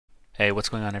Hey, what's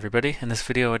going on everybody? In this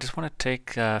video I just want to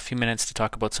take a few minutes to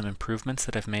talk about some improvements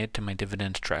that I've made to my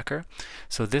dividend tracker.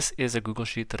 So this is a Google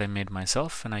Sheet that I made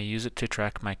myself, and I use it to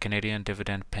track my Canadian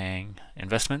dividend paying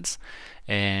investments,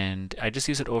 and I just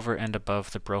use it over and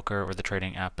above the broker or the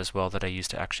trading app as well that I use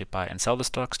to actually buy and sell the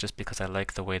stocks, just because I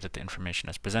like the way that the information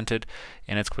is presented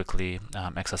and it's quickly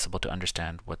accessible to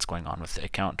understand what's going on with the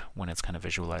account when it's kind of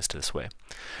visualized this way.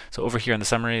 So over here in the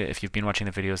summary, if you've been watching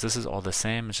the videos, this is all the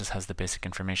same. It just has the basic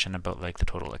information about like the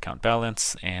total account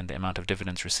balance and the amount of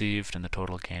dividends received and the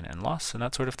total gain and loss and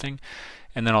that sort of thing.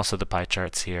 And then also the pie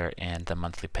charts here and the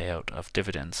monthly payout of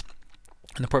dividends.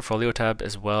 In the portfolio tab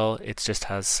as well, it just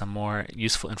has some more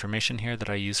useful information here that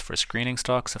I use for screening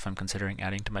stocks if I'm considering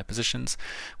adding to my positions,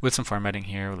 with some formatting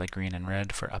here like green and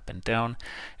red for up and down,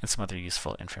 and some other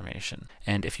useful information.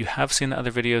 And if you have seen the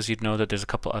other videos, you'd know that there's a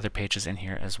couple other pages in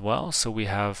here as well. So we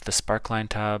have the Sparkline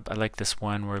tab. I like this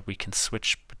one where we can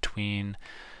switch between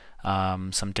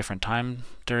some different time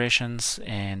durations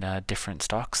and different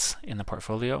stocks in the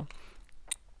portfolio,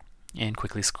 and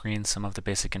quickly screen some of the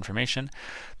basic information.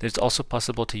 There's also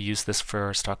possible to use this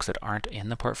for stocks that aren't in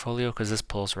the portfolio, because this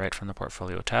pulls right from the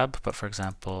portfolio tab. But for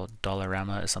example,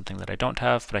 Dollarama is something that I don't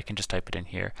have, but I can just type it in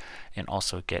here and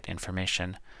also get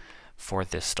information for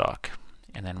this stock.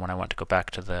 And then when I want to go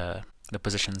back to the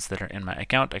positions that are in my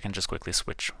account, I can just quickly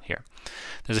switch here.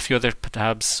 There's a few other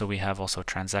tabs. So we have also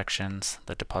transactions,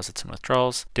 the deposits and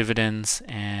withdrawals, dividends,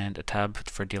 and a tab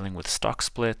for dealing with stock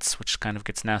splits, which kind of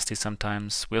gets nasty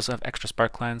sometimes. We also have extra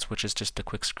sparklines, which is just a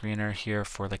quick screener here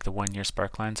for like the 1 year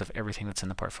sparklines of everything that's in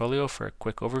the portfolio for a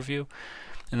quick overview.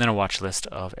 And then a watch list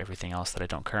of everything else that I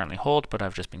don't currently hold, but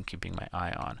I've just been keeping my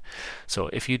eye on. So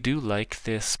if you do like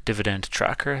this dividend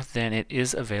tracker, then it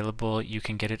is available. You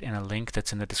can get it in a link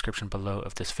that's in the description below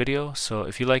of this video. So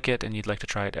if you like it and you'd like to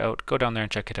try it out, go down there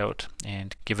and check it out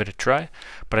and give it a try.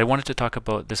 But I wanted to talk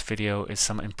about this video is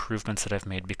some improvements that I've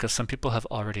made, because some people have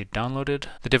already downloaded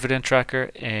the dividend tracker,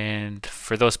 and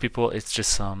for those people it's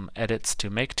just some edits to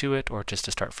make to it or just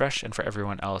to start fresh, and for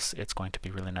everyone else it's going to be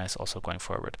really nice also going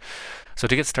forward. So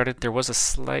to get started, there was a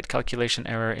slight calculation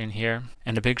error in here,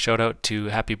 and a big shout out to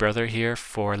Happy Brother here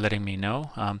for letting me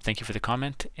know. Thank you for the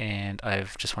comment, and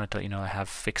I've just wanted to let you know I have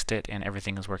fixed it and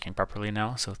everything is working properly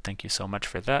now, so thank you so much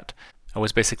for that. I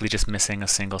was basically just missing a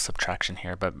single subtraction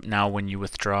here, but now when you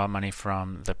withdraw money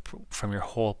from your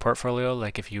whole portfolio,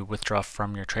 like if you withdraw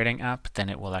from your trading app, then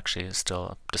it will actually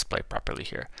still display properly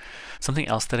here. Something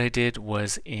else that I did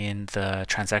was in the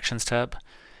transactions tab.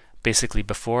 Basically,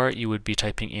 before you would be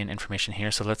typing in information here.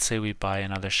 So let's say we buy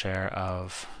another share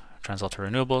of TransAlta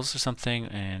Renewables or something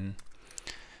in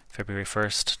February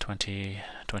 1st,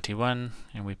 2021,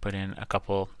 and we put in a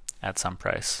couple at some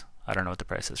price. I don't know what the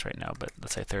price is right now, but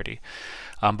let's say 30.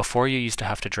 Before, you used to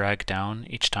have to drag down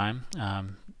each time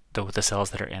the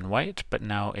cells that are in white, but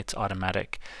now it's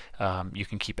automatic. You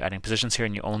can keep adding positions here,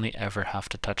 and you only ever have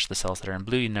to touch the cells that are in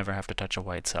blue. You never have to touch a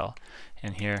white cell.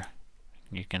 And here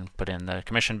you can put in the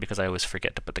commission, because I always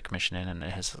forget to put the commission in, and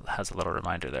it has a little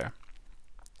reminder there.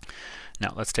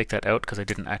 Now let's take that out because I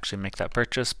didn't actually make that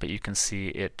purchase, but you can see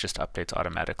it just updates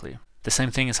automatically. The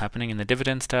same thing is happening in the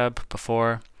dividends tab.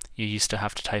 Before, you used to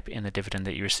have to type in the dividend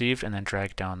that you received and then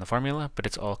drag down the formula, but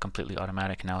it's all completely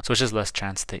automatic now, so there's just less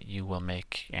chance that you will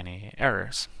make any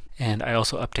errors. And I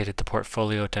also updated the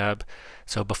portfolio tab.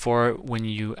 So before, when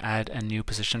you add a new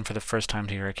position for the first time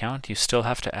to your account, you still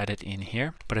have to add it in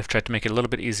here, but I've tried to make it a little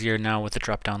bit easier now with the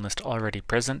drop down list already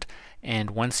present.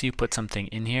 And once you put something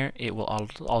in here, it will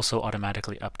also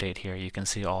automatically update here. You can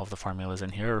see all of the formulas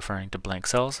in here referring to blank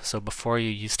cells. So before, you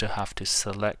used to have to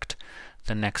select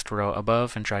the next row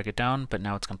above and drag it down, but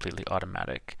now it's completely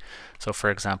automatic. So for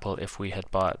example, if we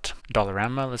had bought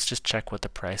Dollarama, let's just check what the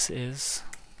price is.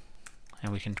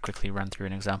 And we can quickly run through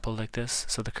an example like this.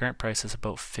 So the current price is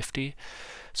about 50.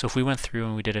 So if we went through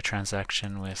and we did a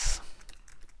transaction with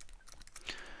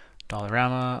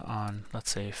Dollarama on, let's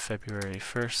say, February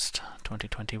 1st,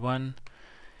 2021,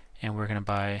 and we're going to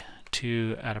buy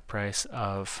two at a price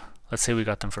of, let's say we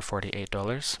got them for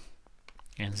 $48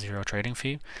 and zero trading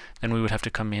fee, then we would have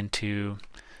to come into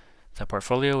the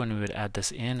portfolio and we would add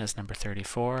this in as number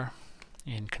 34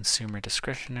 in consumer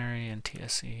discretionary and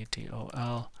TSE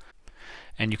DOL.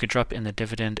 And you could drop in the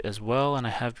dividend as well, and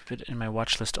I have it in my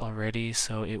watch list already,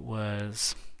 so it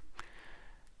was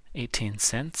 18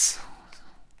 cents.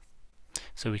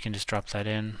 So we can just drop that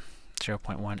in,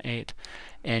 0.18.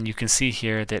 And you can see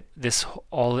here that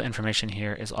all the information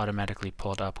here is automatically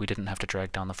pulled up. We didn't have to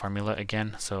drag down the formula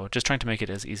again, so just trying to make it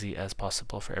as easy as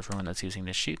possible for everyone that's using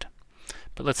this sheet.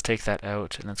 But let's take that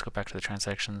out, and let's go back to the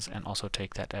transactions and also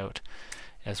take that out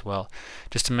as well.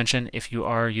 Just to mention, if you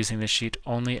are using this sheet,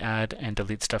 only add and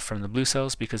delete stuff from the blue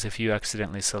cells, because if you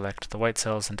accidentally select the white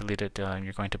cells and delete it,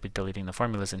 you're going to be deleting the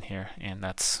formulas in here, and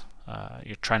that's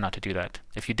you try not to do that.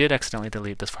 If you did accidentally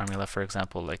delete this formula, for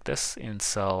example, like this in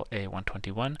cell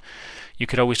A121, you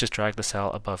could always just drag the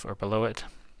cell above or below it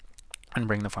and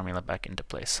bring the formula back into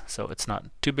place. So it's not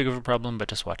too big of a problem, but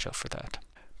just watch out for that.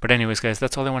 But anyways, guys,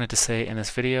 that's all I wanted to say in this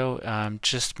video.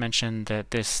 Just mention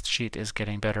that this sheet is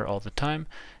getting better all the time,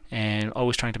 and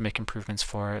always trying to make improvements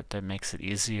for it that makes it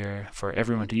easier for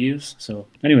everyone to use. So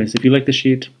anyways, if you like the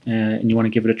sheet and you want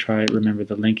to give it a try, remember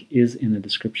the link is in the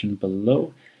description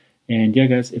below. And yeah,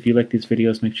 guys, if you like these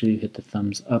videos, make sure you hit the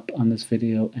thumbs up on this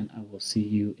video, and I will see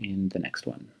you in the next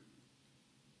one.